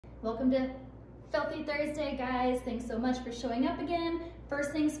Welcome to Filthy Thursday, guys. Thanks so much for showing up again.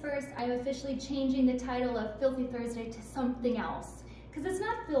 First things first, I'm officially changing the title of Filthy Thursday to something else, because it's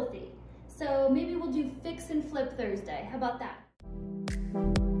not filthy. So maybe we'll do Fix and Flip Thursday. How about that?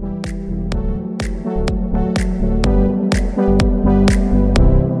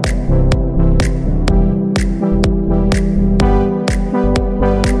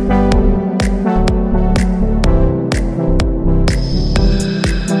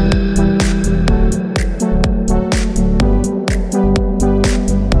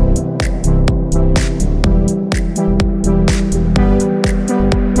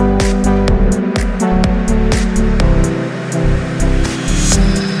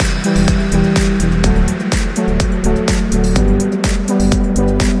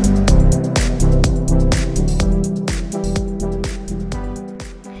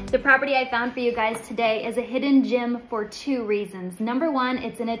 The property I found for you guys today is a hidden gem for two reasons. Number one,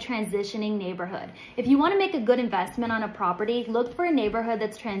 it's in a transitioning neighborhood. If you want to make a good investment on a property, look for a neighborhood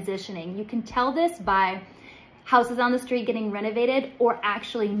that's transitioning. You can tell this by houses on the street getting renovated or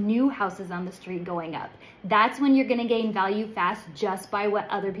actually new houses on the street going up. That's when you're going to gain value fast just by what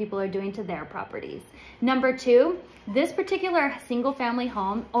other people are doing to their properties. Number two, this particular single family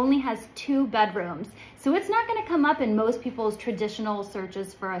home only has 2 bedrooms. So it's not going to come up in most people's traditional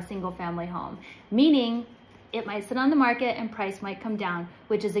searches for a single family home, meaning it might sit on the market and price might come down,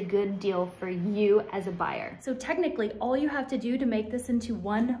 which is a good deal for you as a buyer. So technically all you have to do to make this into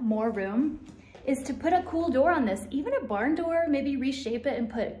one more room is to put a cool door on this, even a barn door, maybe reshape it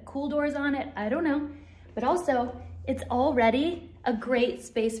and put cool doors on it, I don't know. But also, it's already a great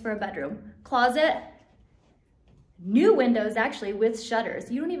space for a bedroom. Closet, new windows actually with shutters.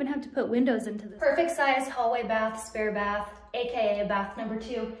 You don't even have to put windows into this. Perfect size hallway bath, spare bath, AKA bath number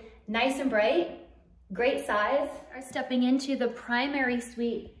 2. Nice and bright, great size. Are stepping into the primary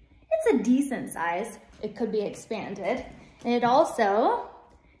suite. It's a decent size. It could be expanded. And it also,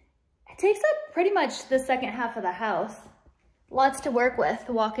 it takes up pretty much the second half of the house. Lots to work with.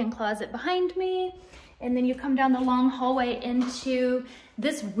 The walk-in closet behind me. And then you come down the long hallway into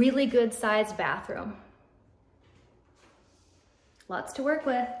this really good sized bathroom. Lots to work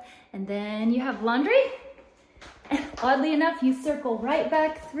with. And then you have laundry. And oddly enough, you circle right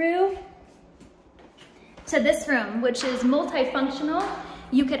back through to this room, which is multifunctional.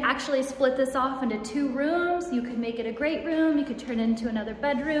 You could actually split this off into 2 rooms. You could make it a great room. You could turn it into another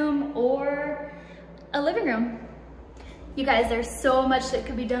bedroom or a living room. You guys, there's so much that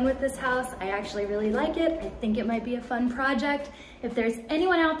could be done with this house. I actually really like it. I think it might be a fun project. If there's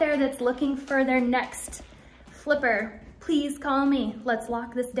anyone out there that's looking for their next flipper, please call me. Let's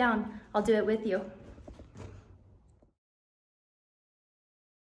lock this down. I'll do it with you.